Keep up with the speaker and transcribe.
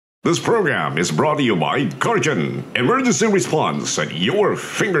This program is brought to you by Guardian Emergency Response at your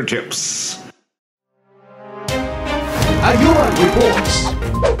fingertips. Ayuman Reports.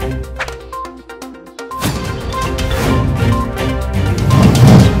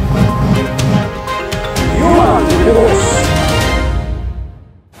 Ayuman Reports.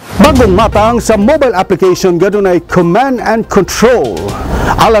 Bagong matang sa mobile application gadon ay command and control.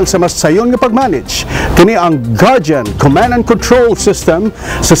 Alang sa mas sayon nga pag-manage, kini ang Guardian Command and Control System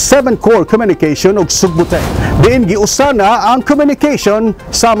sa 7-core communication ug Sugbutec. Diin giusana ang communication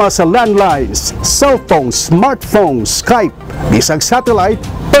sama sa landlines, cellphones, smartphones, Skype, bisag satellite,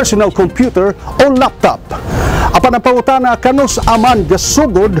 personal computer o laptop. Apan ang pangutana kanus aman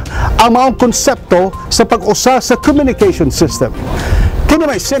gasugod ang maong konsepto sa pag-usa sa communication system. Kini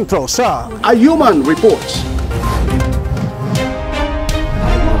may sentro sa Ayuman Reports.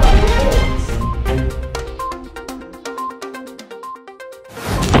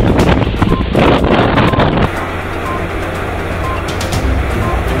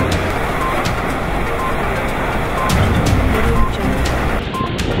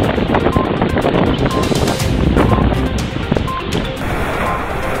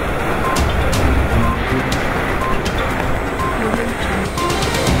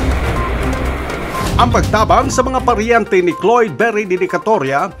 Ang pagtabang sa mga paryente ni Cloyd Berry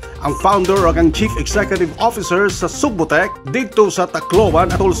Didicatoria, ang founder ug ang Chief Executive Officer sa Sugbutec dito sa Tacloban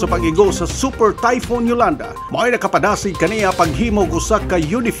atol sa pag-igo sa Super Typhoon Yolanda. Mao'y nakapadasig kaniya paghimog usa ka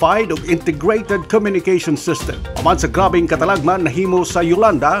unified ug integrated communication system. Aman sa grabing katalagman nahimo sa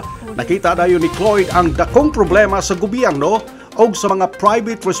Yolanda, nakita dayon ni Cloyd ang dakong problema sa gobyerno o sa mga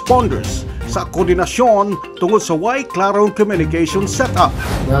private responders sa koordinasyon tungod sa way klarong communication setup.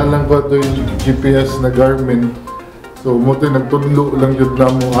 Naalang ko ito yung GPS na Garmin. So, muti nagtudlo lang yun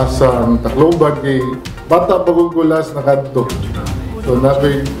na mo asa ang Tacloban kay bata pagugulas na kanto. So,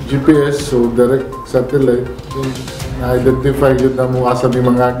 nakoy GPS, so direct satellite. Na-identify yun na mo asa ni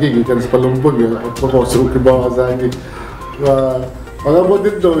mga agi, ikan sa palumpog yun. At po, so kibawa sa agi. Mga mo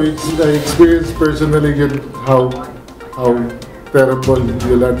dito, I experienced personally yun how terrible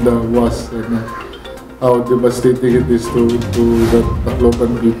Yolanda was and how devastating it is to the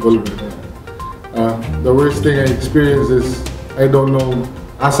Tacloban people. The worst thing I experienced is I don't know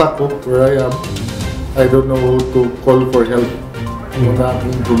asako where I am. I don't know who to call for help. Wala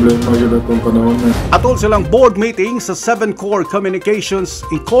akong problema yun atong panahon na. Atol silang board meeting sa 7-Core Communications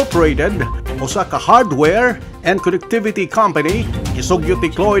Incorporated o sa ka-hardware and connectivity company, isugyo ti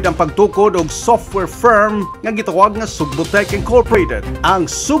Cloyd ang pagtukod og software firm nga gitawag nga Sugbutec Incorporated. Ang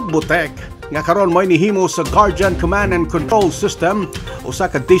Sugbutec nga karon mo'y nihimo sa Guardian Command and Control System usa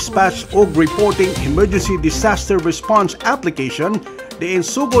ka dispatch ug reporting emergency disaster response application diin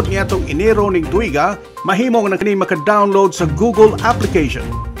sugod niadtong Enero ning tuiga mahimong na kini maka-download sa Google application.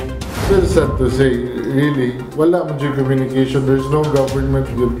 It's sad to say, really, wala mo yung communication. There's no government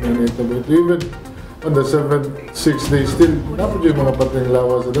good na ito. But even on the 7th, 6th day, still, napod yung mga pating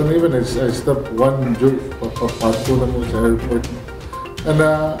lawas. And then even I stopped one papato na mo sa airport. And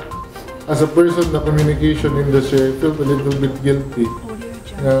as a person na communication industry, I felt a little bit guilty.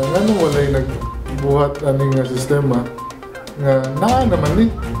 Ano wala yung nagbuhat aning sistema na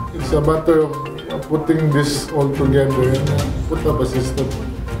naman it's a matter of putting this all together and put up a system.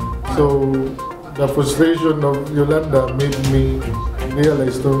 So the frustration of Yolanda made me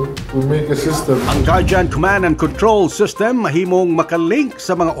realize to make a system. Ang Guardian Command and Control System mahimong makalink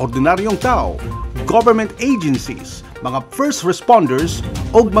sa mga ordinaryong tao, government agencies, mga first responders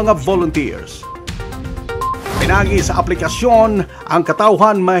o mga volunteers. Pinagi sa aplikasyon, ang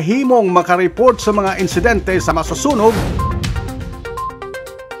katawhan mahimong makareport sa mga insidente sa masasunog,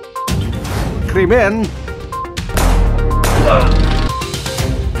 krimen,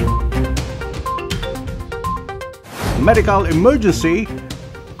 medical emergency,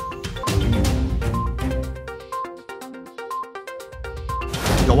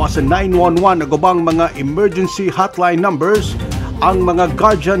 gawasan 911 na gubang mga emergency hotline numbers. Ang mga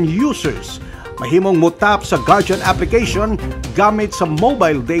Guardian users mahimong mutap sa Guardian application gamit sa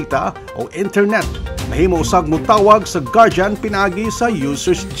mobile data o internet. Mahimo usag mutawag sa Guardian pinagi sa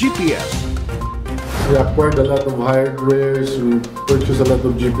users GPS. We acquired a lot of hardwares, we purchased a lot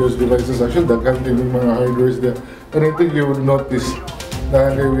of GPS devices. Actually, daghan din yung mga hardwares there. And I think you would notice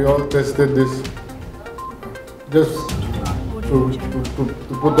that we all tested this just to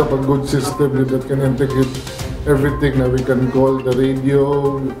put up a good system that can integrate everything. Now we can call the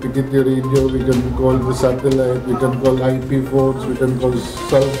radio, PTT radio, we can call the satellite, we can call IP phones, we can call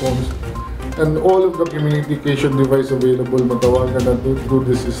cell phones. And all of the communication device available, matawagan na through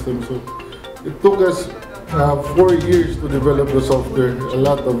the system. So it took us 4 years to develop the software. A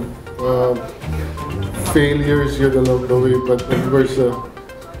lot of failures yun along the way, but of course,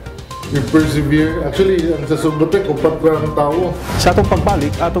 we persevere. Actually, ang sa Subotek, 4 ang tao. Sa atong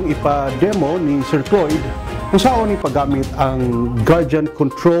pagbalik, atong ipa-demo ni Sir Floyd kung saan ni paggamit ang Guardian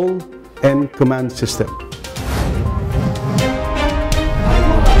Control and Command System.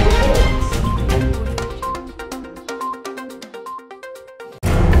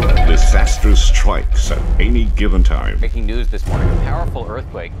 Disaster strikes at any given time. Breaking news this morning, a powerful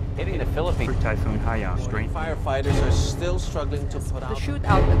earthquake hitting the Philippines. Typhoon Haiyan. Firefighters are still struggling to put out The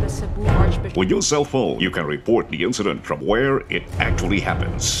shootout at the Cebu Archbishop. With your cell phone, you can report the incident from where it actually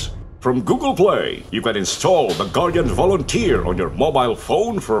happens. From Google Play, you can install the Guardian Volunteer on your mobile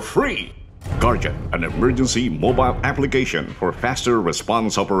phone for free. Guardian, an emergency mobile application for faster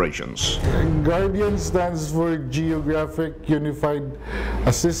response operations. Guardian stands for Geographic Unified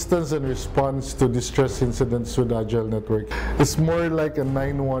Assistance and Response to Distress Incidents with Agile Network. It's more like a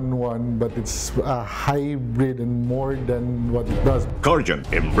 911, but it's a hybrid and more than what it does. Guardian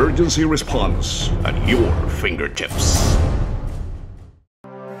Emergency Response at your fingertips.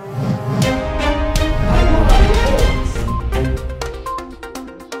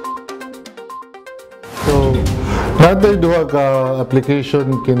 So, natay duha ka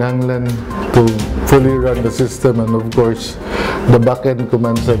application kinahanglan to fully run the system, and of course, the back-end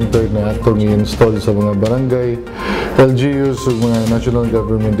command center na atong i-install sa mga barangay, LGUs, ug mga national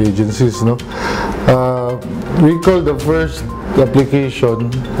government agencies, no? We call the first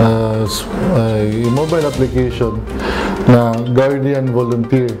application a mobile application na Guardian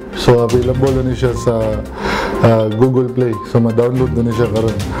Volunteer. So available na siya sa Google Play. So ma-download na siya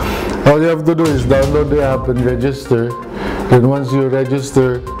karon. All you have to do is download the app and register. Then once you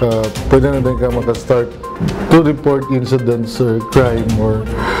register, pwede na din ka maka-start to report incidents or crime or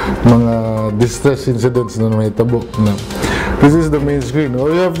mga distress incidents na may tabo na. This is the main screen.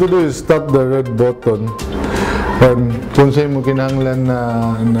 All you have to do is tap the red button. And kung sa'yo mo kinahanglan na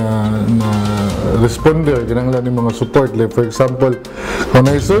responder, kinahanglan yung mga support. Like for example, kung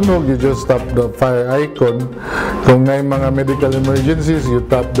naisunog, you just tap the fire icon. Kung na mga medical emergencies, you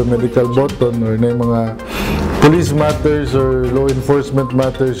tap the medical button. Or na mga police matters or law enforcement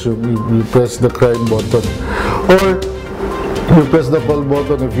matters, you press the crime button. Or you press the call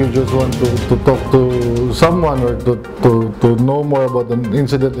button if you just want to talk to someone or to know more about an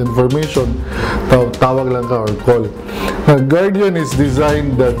incident information. Tawag lang ka or call. Guardian is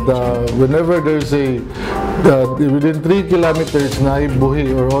designed that whenever there's a within 3 kilometers na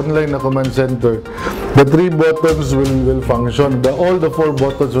ibuhi or online na command center, the 3 buttons will function. All the 4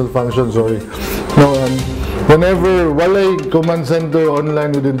 buttons will function. Sorry. No, whenever walay command center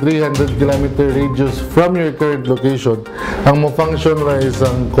online within 300 kilometer radius from your current location, ang mo-function na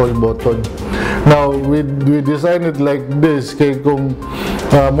isang call button. Now, we design it like this, kay kung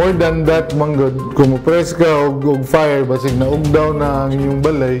more than that, manggod, kung press ka og fire, basig na ugdaw na ang inyong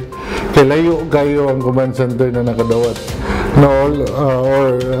balay, kay layo kayo ang command center na nakadawat. No,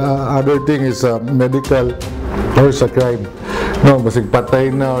 or other thing is medical or sa crime. No, basig patay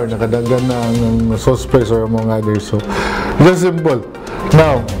na or nakadagan na ang suspects or among others. So, just simple.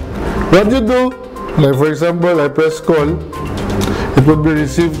 Now, what you do, like for example, I press call, it would be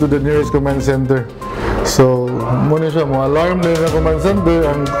received to the nearest command center. So, muna siya, mo alarm na yung command center,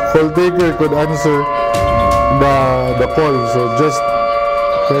 ang call taker could answer the call. So, just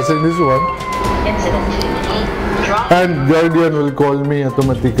pressing this one, and Guardian will call me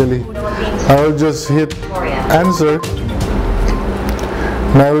automatically. I will just hit answer,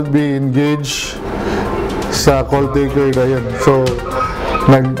 and I will be engaged sa call taker na yan. So,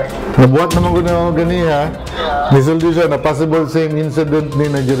 nabuhat naman ko na ako ganiha, misulti siya na possible same incident ni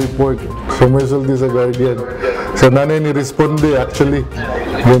nag-report. So, may sulti sa Guardian. So, nanay ni responde actually.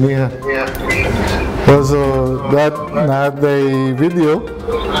 Ganiha. So, that naatay video.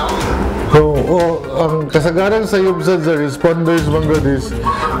 So, ang kasagaran sa yubsad sa responders mga is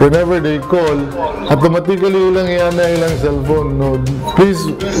whenever they call, automatically ilang iana ilang cellphone. No, please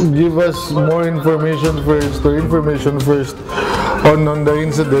give us more information first on the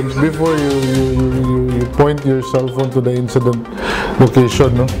incident before you point your cell phone to the incident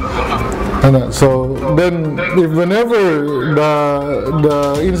location. No? So then, if whenever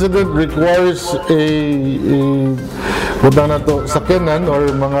the incident requires a sakyanan or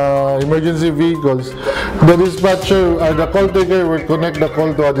mga emergency vehicles, the dispatcher or the call taker will connect the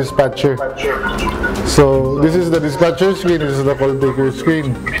call to a dispatcher. So this is the dispatcher screen, this is the call taker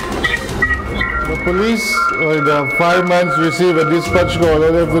screen. The police or the firemen receive a dispatch call,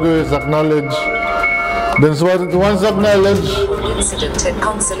 all they have to do is acknowledge. Then once acknowledged, incident at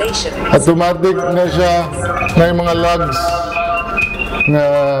Consolation. Automatic na siya na yung mga logs na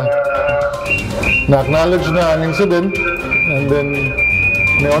na-acknowledge na ang incident, and then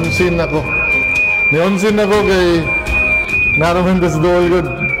ni-on-scene ako kay naraman das dool good.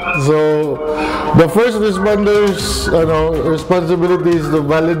 So the first responders responsibility is to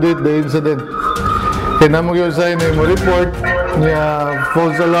validate the incident. Kaya na mo yung sign na mo report niya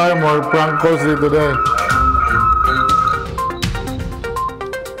false alarm or prank calls dito dahil.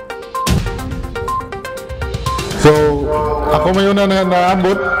 So ako may una na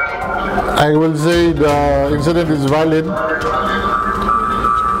naabot, I will say the incident is valid.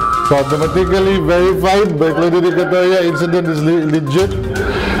 So automatically verified by Claudia incident is legit.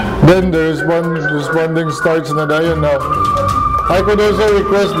 Then the responding starts na dayon now. I could also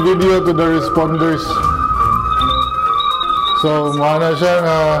request video to the responders. So mana siya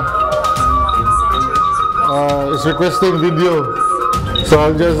is requesting video. So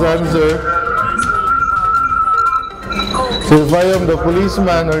I'll just answer. So if I am the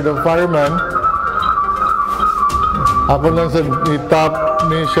policeman or the fireman, ako lang sa i-tap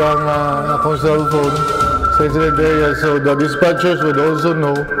ni siyang akong cellphone sa incident area, so the dispatchers would also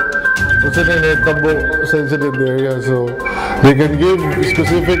know kung saan yung netabo sa incident area, so they can give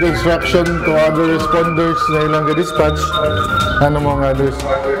specific instruction to other responders na ilang ka-dispatch and among others.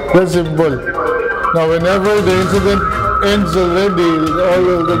 That's simple. Now whenever the incident ends already, all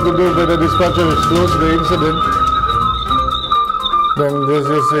you have to do by the dispatcher is close the incident, then this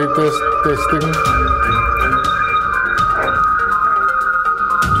is a testing.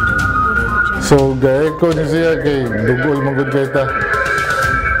 So, gaya ko ni siya kay dugol manggod kay ta.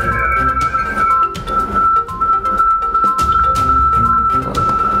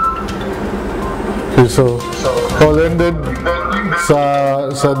 Okay, so all ended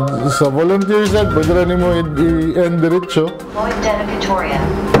sa volunteer side, pwede rin mo i-end diretso.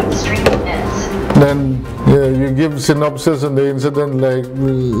 Then you give synopsis on the incident like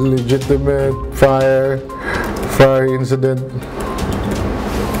legitimate fire incident,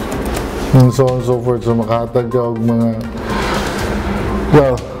 and so on and so forth. So makahatag ka og mga,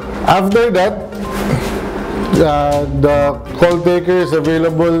 well, after that the call taker is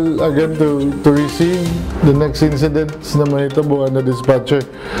available again to receive the next incidents na mahitabo ang dispatcher.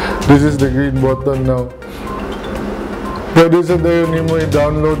 This is the green button now. Pwede sa dayon nimo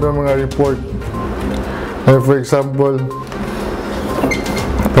i-download ng mga report. For example,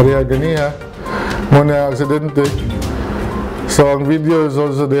 pareha ganiha muna aksidente. So ang video is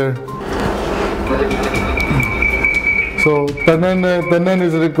also there. So tanan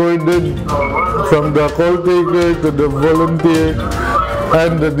is recorded from the call taker to the volunteer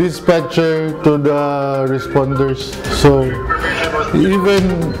and the dispatcher to the responders. So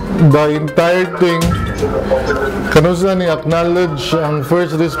even the entire thing kanusa ni acknowledge ang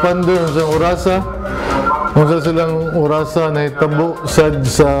first responder sa orasa, kung sa silang orasa na hitabo sa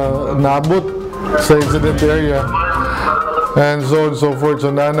naabot sa incident area, and so on and so forth.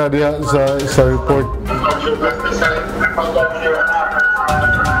 So nana diha sa report.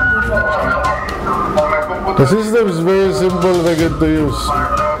 The system is very simple and good to use,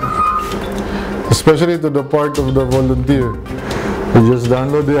 especially to the part of the volunteer. You just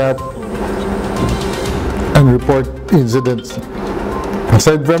download the app and report incidents.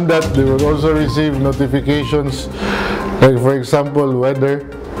 Aside from that, they will also receive notifications, like for example, weather.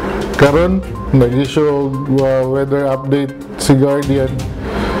 Karon, nag-issue weather update si Guardian.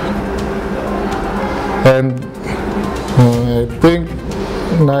 And I think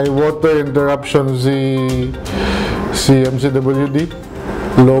na water interruption si MCWD,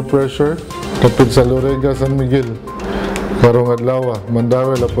 low pressure, kapit sa Lorega, San Miguel. Karong adlaw,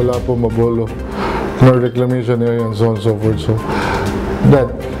 Mandaue, Lapu-Lapu, Mabolo, no reclamation area, and so on and so forth. So that,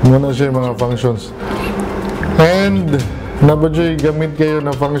 muna siya yung mga functions. And nabadyo'y gamit kayo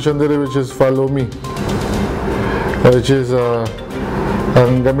na function dito, which is follow me, which is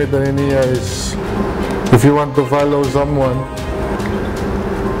ang gamit na niya is if you want to follow someone,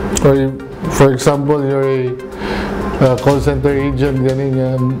 or for example you're a call center agent, ganing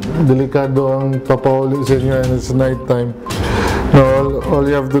delikado ang papahuli sa inyo and it's night time. No, all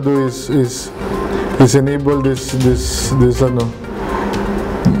you have to do is enable this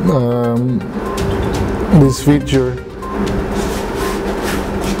feature.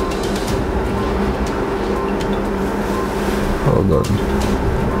 Hold on.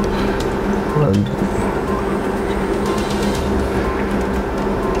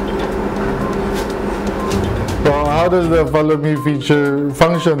 So how does the follow me feature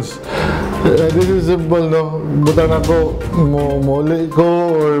functions? This is simple, no? Butang ako, muli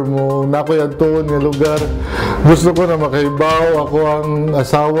ko or nakoy antuon nga lugar. Gusto ko na makaibaw ako ang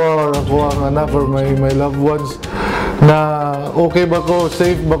asawa or ako ang anak or my loved ones na okay ba ko,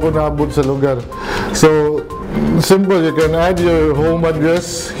 safe ba ko naabot sa lugar. So, simple, you can add your home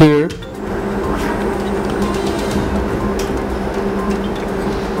address here.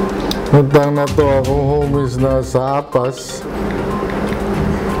 Butang na to, akong home is na sa Apas.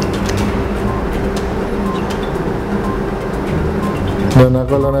 Then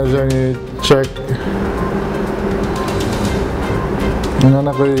ako lang na siyang i-check.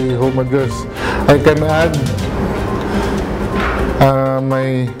 Ano ko yung home address. I can add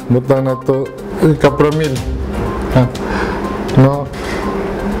may butang na to, Kapramil. No?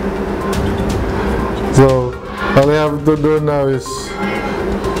 So, all I have to do now is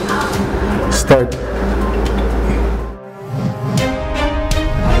start.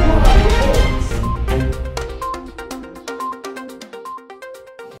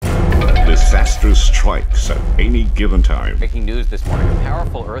 Disaster strikes at any given time. Breaking news this morning, a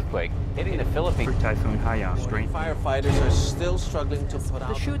powerful earthquake hitting the Philippines. Typhoon Haiyan strength. Firefighters are still struggling to put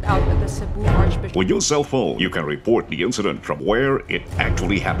The out. shootout at the Cebu Archbishop. With your cell phone, you can report the incident from where it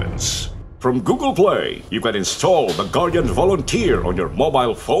actually happens. From Google Play, you can install the Guardian Volunteer on your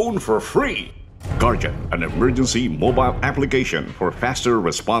mobile phone for free. Guardian, an emergency mobile application for faster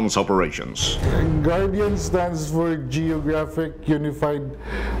response operations. Guardian stands for Geographic Unified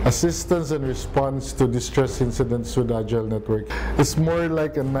Assistance and Response to Distress Incidents with Agile Network. It's more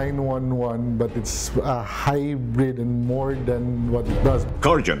like a 911, but it's a hybrid and more than what it does.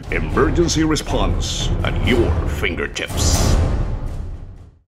 Guardian Emergency Response at your fingertips.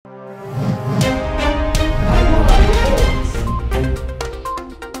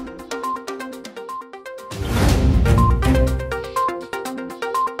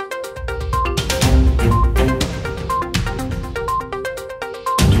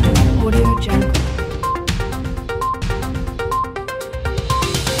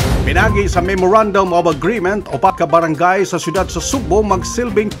 Pinagi sa Memorandum of Agreement, upat ka barangay sa siyudad sa Cebu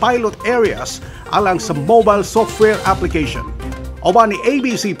magsilbing pilot areas alang sa mobile software application. Oba ni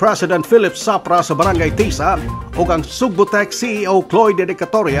ABC President Philip Sapra sa Barangay Tisa ug ang Subbutec CEO Cloyd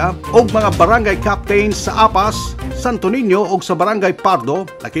Dedicatoria ug mga barangay captains sa Apas, Santo Niño ug sa Barangay Pardo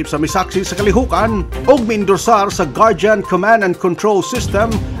lakip sa misaksi sa kalihukan ug miendorsar sa Guardian Command and Control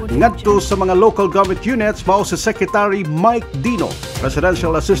System ngadto sa mga local government units mao si Secretary Mike Dino,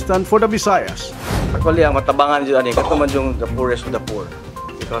 Presidential Assistant for the Visayas. Actually, ang matabangan dyan ani kato man yung the poorest of the poor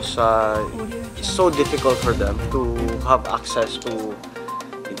because it's so difficult for them to have access to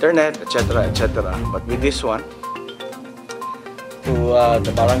internet, etc., etc. But with this one, to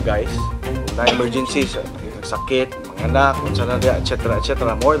the barangays, na emergencies, sakit, mga anak, etc.,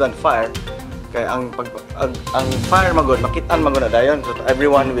 etc., more than fire. Kaya ang fire magod, makitaan magod na dayon, so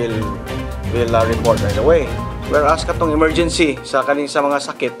everyone will report right away. Whereas katong emergency sa kaning sa mga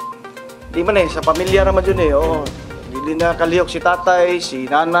sakit, di man sa pamilya ra man jud dili na kalihok si tatay,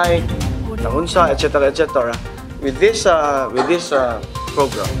 si nanay, nangunsa, etc., etc. With this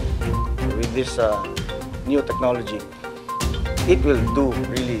program, with this new technology, it will do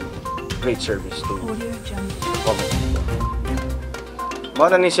really great service to the community. Mao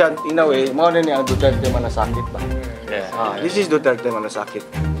na ni siya in a way, mao na ni ang Duterte manasakit ba? This is Duterte manasakit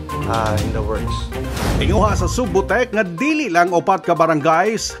in the works. Tinguha sa Subbutec nga dili lang upat ka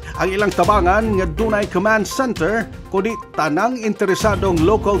barangays ang ilang tabangan nga dunay command center kundi tanang interesadong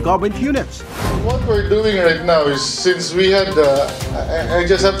local government units. What we're doing right now is, since we had, I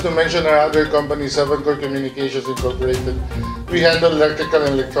just have to mention our other company, 7 Core Communications Incorporated. We handle electrical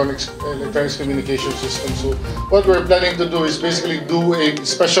and electronics communication systems. So what we're planning to do is basically do a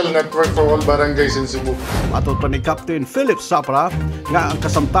special network for all barangays in Cebu. Matod pa ni Captain Philip Sapra nga ang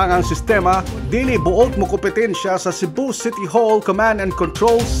kasamtangang sistema dili buot mo kompetensya sa Cebu City Hall Command and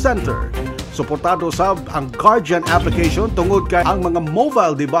Control Center. Suportado sab ang Guardian application tungod kay ang mga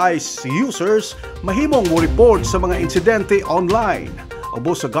mobile device users mahimong mo report sa mga insidente online.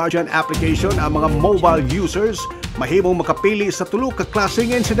 Ubos sa Guardian application, ang mga mobile users mahimong makapili sa tulo ka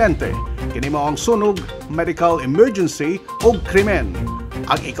klaseng insidente. Kini mao ang sunog, medical emergency ug krimen.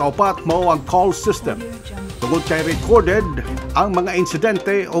 Ang ikaupat mao ang call system. Tungod kay recorded ang mga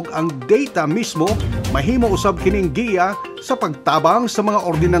insidente ug ang data mismo mahimo usab kining giya sa pagtabang sa mga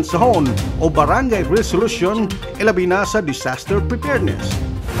ordinansahon o barangay resolution ilabi na sa disaster preparedness.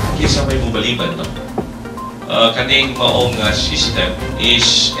 Kisa may mubaliban, no? Kaning maong system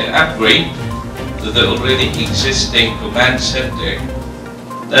is an upgrade to the already existing command center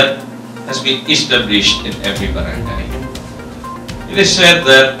that has been established in every barangay. It is said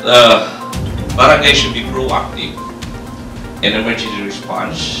that barangay should be proactive in emergency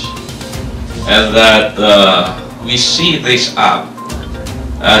response, and that we see this app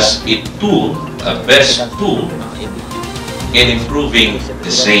as a tool, a best tool in improving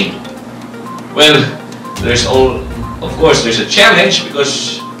the same. Well, of course, there's a challenge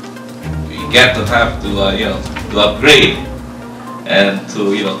because we get to have to to upgrade and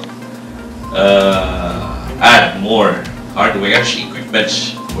to add more hardware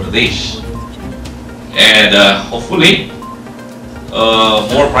equipments for this, and hopefully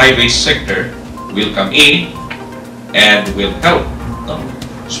more private sector will come in and will help,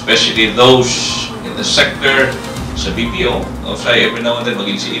 especially those in the sector sa BPO. Every now and then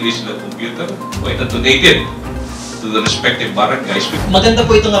mag-ilis ng computer, why not donate it to the respective barangays? Maganda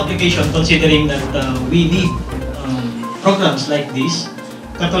po itong application considering that we need programs like this.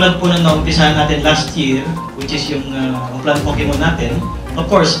 Katulad po na naumpisahan natin last year, which is yung Plan Pokemon natin. Of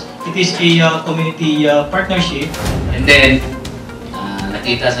course, it is a community partnership. And then,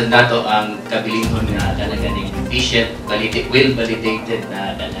 nakita sa nato ang kabilingon na kanaganing efficient, well-validated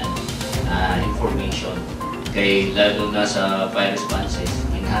na information. Kay lalo na sa fire responses,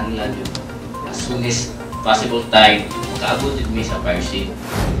 inhanglan yun as soon as possible time, makaabot din mi sa fire scene.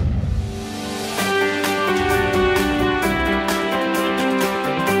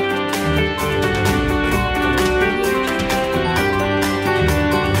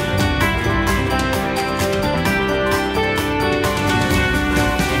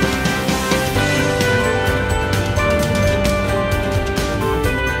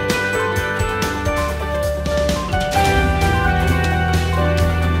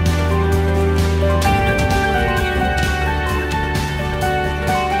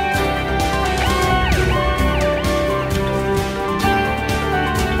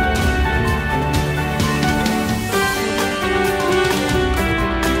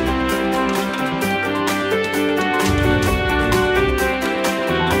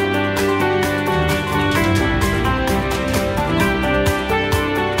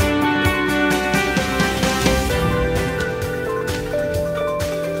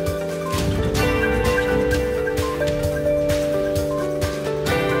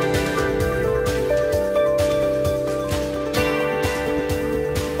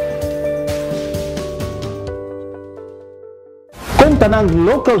 Kung tanang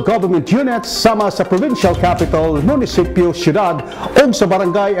local government units sama sa provincial capital, munisipyo, syudad o sa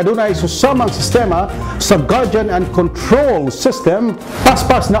barangay adunay susamang sistema sa guardian and control system,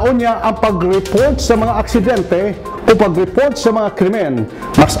 paspas na unya ang pag-report sa mga aksidente o pag-report sa mga krimen.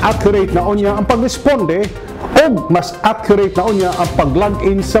 Mas accurate na unya ang pag-responde o mas accurate na unya ang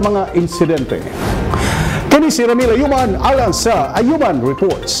pag-log-in sa mga insidente. Kini si Ramil Ayuman alang sa Ayuman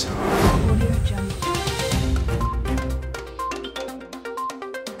Reports.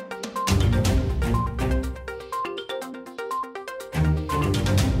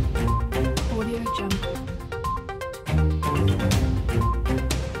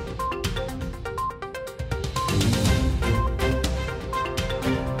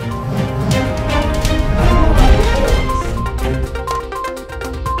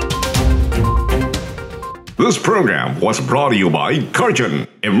 This program was brought to you by Guardian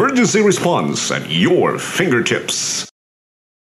Emergency Response at your fingertips.